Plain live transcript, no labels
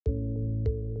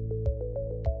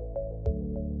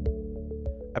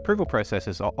Approval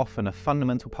processes are often a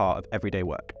fundamental part of everyday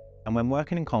work, and when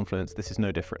working in Confluence, this is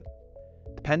no different.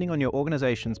 Depending on your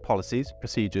organization's policies,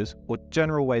 procedures, or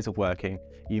general ways of working,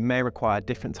 you may require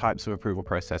different types of approval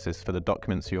processes for the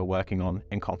documents you're working on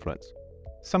in Confluence.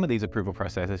 Some of these approval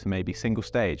processes may be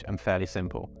single-stage and fairly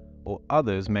simple, or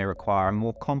others may require a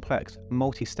more complex,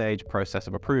 multi-stage process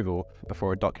of approval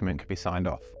before a document can be signed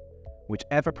off.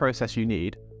 Whichever process you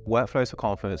need, Workflows for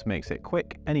Confluence makes it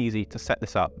quick and easy to set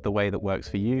this up the way that works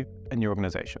for you and your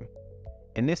organization.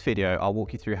 In this video, I'll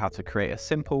walk you through how to create a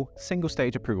simple,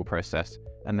 single-stage approval process,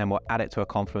 and then we'll add it to a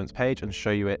Confluence page and show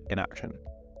you it in action.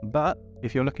 But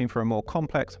if you're looking for a more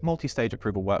complex, multi-stage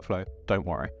approval workflow, don't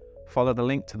worry. Follow the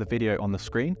link to the video on the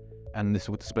screen, and this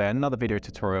will display another video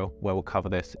tutorial where we'll cover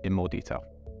this in more detail.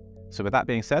 So with that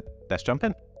being said, let's jump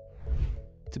in.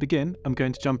 To begin, I'm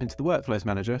going to jump into the Workflows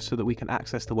Manager so that we can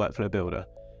access the Workflow Builder.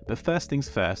 But first things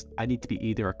first, I need to be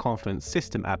either a Confluence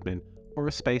system admin or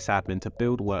a space admin to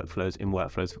build workflows in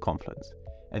Workflows for Confluence.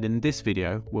 And in this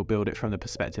video, we'll build it from the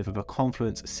perspective of a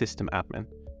Confluence system admin.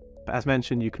 But as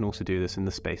mentioned, you can also do this in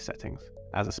the space settings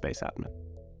as a space admin.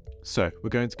 So we're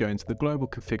going to go into the global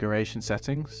configuration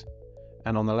settings,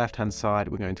 and on the left-hand side,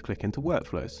 we're going to click into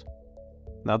Workflows.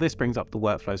 Now this brings up the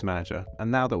Workflows Manager,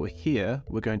 and now that we're here,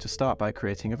 we're going to start by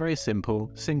creating a very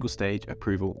simple single-stage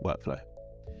approval workflow.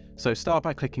 So start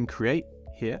by clicking Create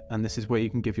here, and this is where you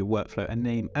can give your workflow a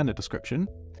name and a description.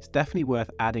 It's definitely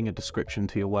worth adding a description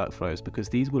to your workflows because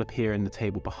these will appear in the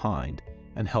table behind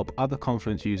and help other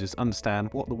Confluence users understand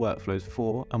what the workflow is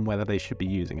for and whether they should be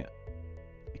using it.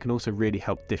 It can also really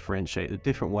help differentiate the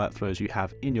different workflows you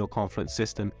have in your Confluence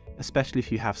system, especially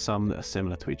if you have some that are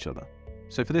similar to each other.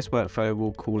 So for this workflow,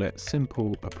 we'll call it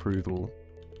Simple Approval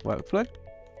Workflow,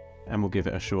 and we'll give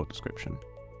it a short description.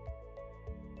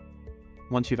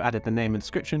 Once you've added the name and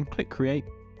description, click Create,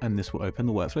 and this will open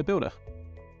the Workflow Builder.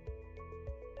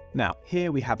 Now,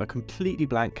 here we have a completely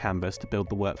blank canvas to build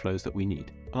the workflows that we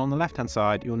need. And on the left-hand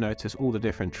side, you'll notice all the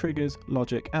different triggers,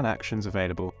 logic, and actions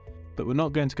available. But we're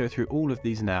not going to go through all of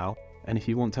these now, and if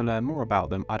you want to learn more about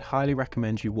them, I'd highly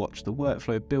recommend you watch the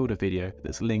Workflow Builder video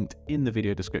that's linked in the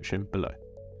video description below.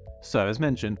 So as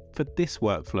mentioned, for this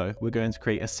workflow, we're going to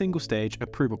create a single-stage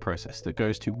approval process that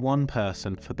goes to one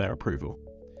person for their approval.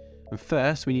 And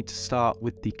first, we need to start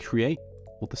with the Create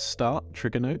or the Start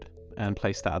trigger node and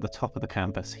place that at the top of the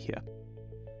canvas here.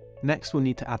 Next, we'll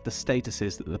need to add the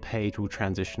statuses that the page will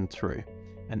transition through.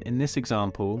 And in this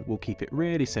example, we'll keep it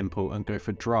really simple and go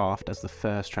for Draft as the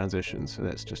first transition. So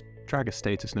let's just drag a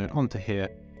status node onto here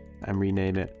and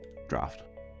rename it Draft.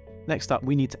 Next up,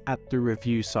 we need to add the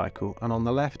review cycle. And on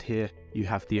the left here, you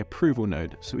have the approval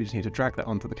node. So we just need to drag that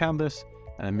onto the canvas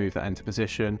and move that into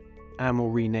position. And we'll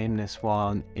rename this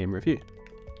one in review.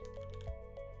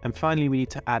 And finally, we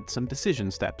need to add some decision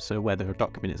steps, so whether a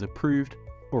document is approved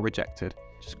or rejected.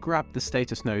 Just grab the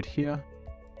status node here,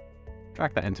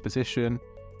 drag that into position,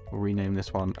 we'll rename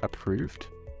this one approved,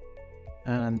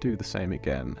 and do the same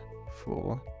again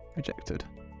for rejected.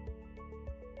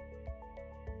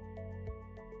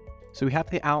 So we have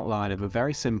the outline of a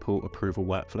very simple approval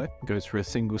workflow. It goes through a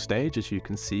single stage, as you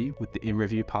can see, with the in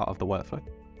review part of the workflow.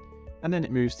 And then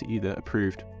it moves to either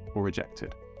approved or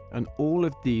rejected. And all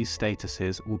of these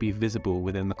statuses will be visible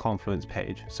within the Confluence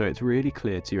page, so it's really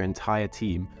clear to your entire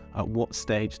team at what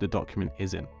stage the document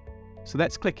is in. So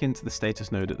let's click into the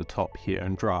status node at the top here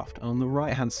and Draft. On the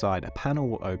right hand side, a panel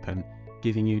will open,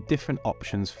 giving you different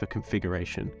options for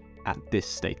configuration at this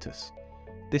status.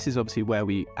 This is obviously where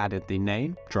we added the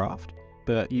name, Draft,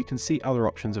 but you can see other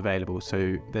options available.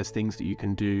 So there's things that you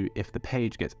can do if the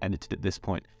page gets edited at this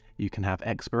point. You can have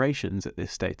expirations at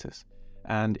this status.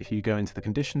 And if you go into the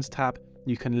Conditions tab,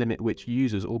 you can limit which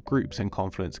users or groups in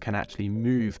Confluence can actually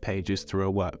move pages through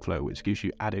a workflow, which gives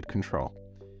you added control.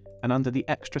 And under the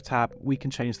Extra tab, we can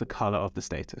change the color of the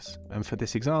status. And for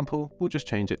this example, we'll just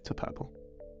change it to purple.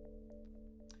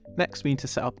 Next, we need to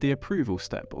set up the approval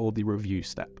step or the review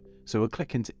step. So we'll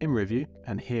click into In Review,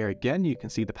 and here again, you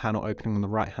can see the panel opening on the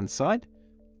right-hand side.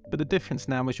 But the difference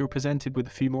now is you're presented with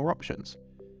a few more options.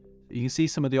 You can see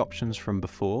some of the options from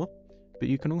before, but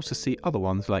you can also see other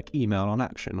ones like email on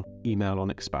action or email on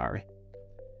expiry.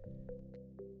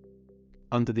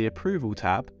 Under the Approval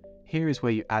tab, here is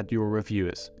where you add your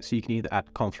reviewers. So you can either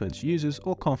add Confluence users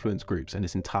or Confluence groups, and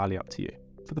it's entirely up to you.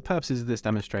 For the purposes of this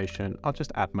demonstration, I'll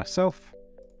just add myself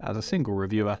as a single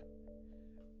reviewer,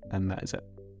 and that is it.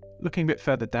 Looking a bit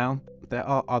further down, there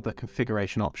are other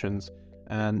configuration options,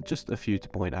 and just a few to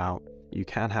point out. You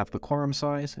can have the quorum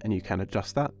size and you can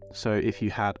adjust that. So if you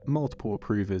had multiple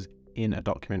approvers in a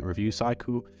document review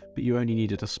cycle, but you only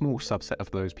needed a small subset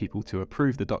of those people to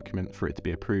approve the document for it to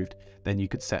be approved, then you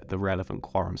could set the relevant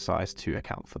quorum size to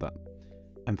account for that.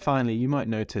 And finally, you might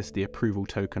notice the approval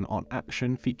token on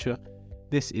action feature.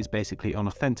 This is basically an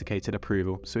authenticated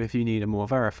approval, so if you need a more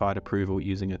verified approval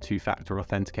using a two-factor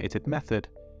authenticated method,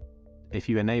 if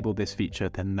you enable this feature,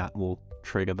 then that will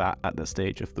trigger that at the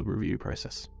stage of the review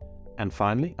process. And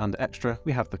finally, under extra,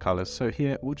 we have the colors. So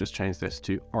here, we'll just change this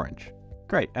to orange.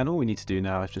 Great, and all we need to do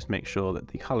now is just make sure that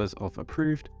the colors of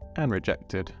approved and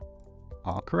rejected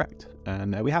are correct.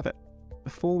 And there we have it.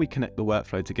 Before we connect the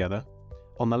workflow together,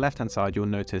 on the left-hand side, you'll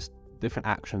notice different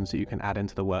actions that you can add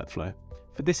into the workflow.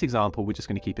 For this example, we're just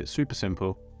going to keep it super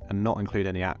simple and not include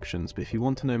any actions. But if you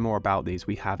want to know more about these,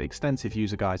 we have extensive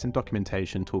user guides and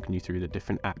documentation talking you through the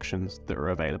different actions that are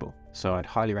available. So I'd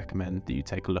highly recommend that you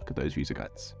take a look at those user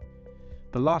guides.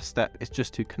 The last step is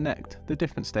just to connect the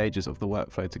different stages of the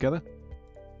workflow together,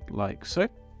 like so.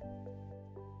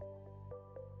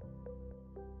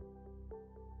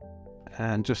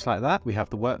 And just like that, we have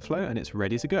the workflow and it's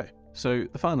ready to go. So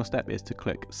the final step is to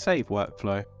click Save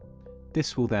Workflow.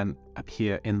 This will then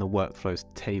appear in the Workflows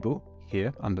table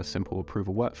here under Simple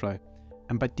Approval Workflow.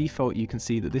 And by default, you can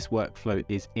see that this workflow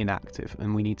is inactive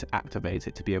and we need to activate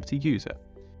it to be able to use it.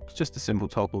 It's just a simple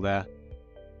toggle there.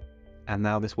 And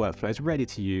now this workflow is ready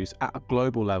to use at a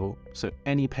global level, so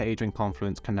any page in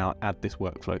Confluence can now add this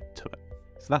workflow to it.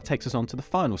 So that takes us on to the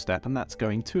final step, and that's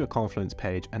going to a Confluence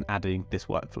page and adding this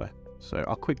workflow. So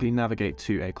I'll quickly navigate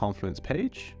to a Confluence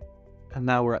page. And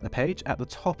now we're at the page. At the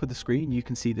top of the screen, you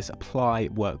can see this Apply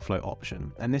Workflow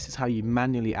option. And this is how you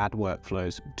manually add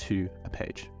workflows to a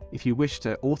page. If you wish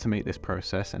to automate this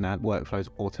process and add workflows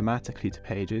automatically to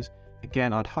pages,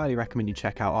 again, I'd highly recommend you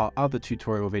check out our other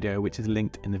tutorial video, which is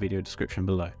linked in the video description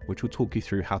below, which will talk you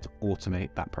through how to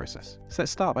automate that process. So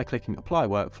let's start by clicking Apply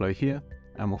Workflow here,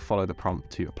 and we'll follow the prompt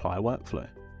to apply workflow.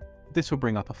 This will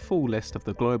bring up a full list of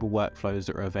the global workflows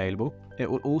that are available. It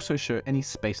will also show any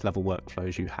space level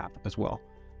workflows you have as well.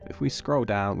 If we scroll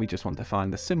down, we just want to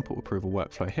find the simple approval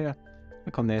workflow here,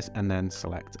 click on this and then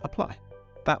select apply.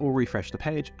 That will refresh the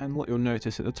page, and what you'll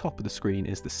notice at the top of the screen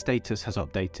is the status has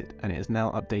updated, and it is now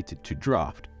updated to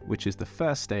draft, which is the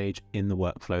first stage in the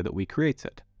workflow that we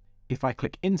created. If I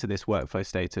click into this workflow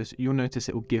status, you'll notice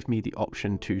it will give me the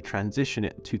option to transition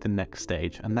it to the next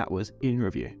stage, and that was in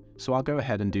review. So I'll go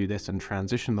ahead and do this and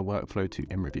transition the workflow to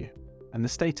in review, and the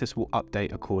status will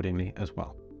update accordingly as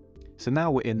well. So now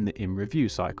we're in the in review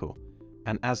cycle,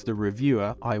 and as the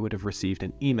reviewer, I would have received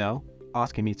an email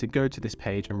asking me to go to this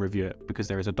page and review it because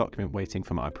there is a document waiting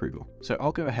for my approval. So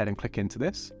I'll go ahead and click into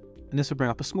this, and this will bring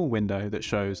up a small window that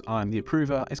shows I'm the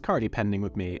approver, it's currently pending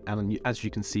with me, and as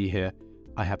you can see here,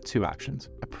 I have two actions,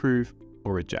 approve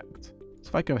or reject. So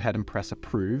if I go ahead and press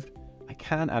approve, I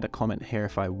can add a comment here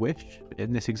if I wish.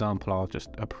 In this example, I'll just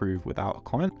approve without a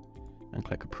comment and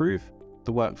click approve.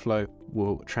 The workflow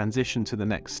will transition to the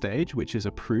next stage, which is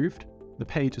approved. The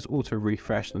page is auto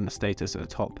refreshed and the status at the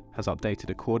top has updated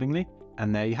accordingly.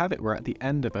 And there you have it. We're at the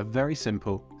end of a very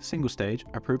simple single stage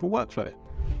approval workflow.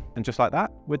 And just like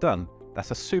that, we're done.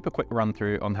 That's a super quick run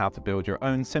through on how to build your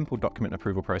own simple document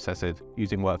approval processes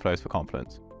using workflows for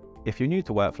Confluence. If you're new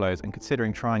to workflows and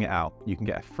considering trying it out, you can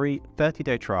get a free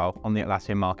 30-day trial on the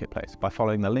Atlassian Marketplace by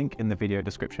following the link in the video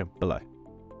description below.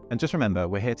 And just remember,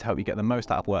 we're here to help you get the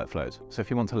most out of workflows. So if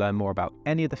you want to learn more about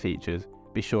any of the features,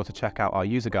 be sure to check out our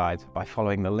user guides by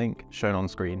following the link shown on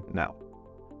screen now.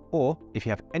 Or if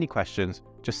you have any questions,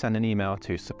 just send an email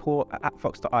to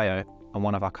support@fox.io and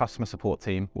one of our customer support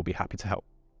team will be happy to help.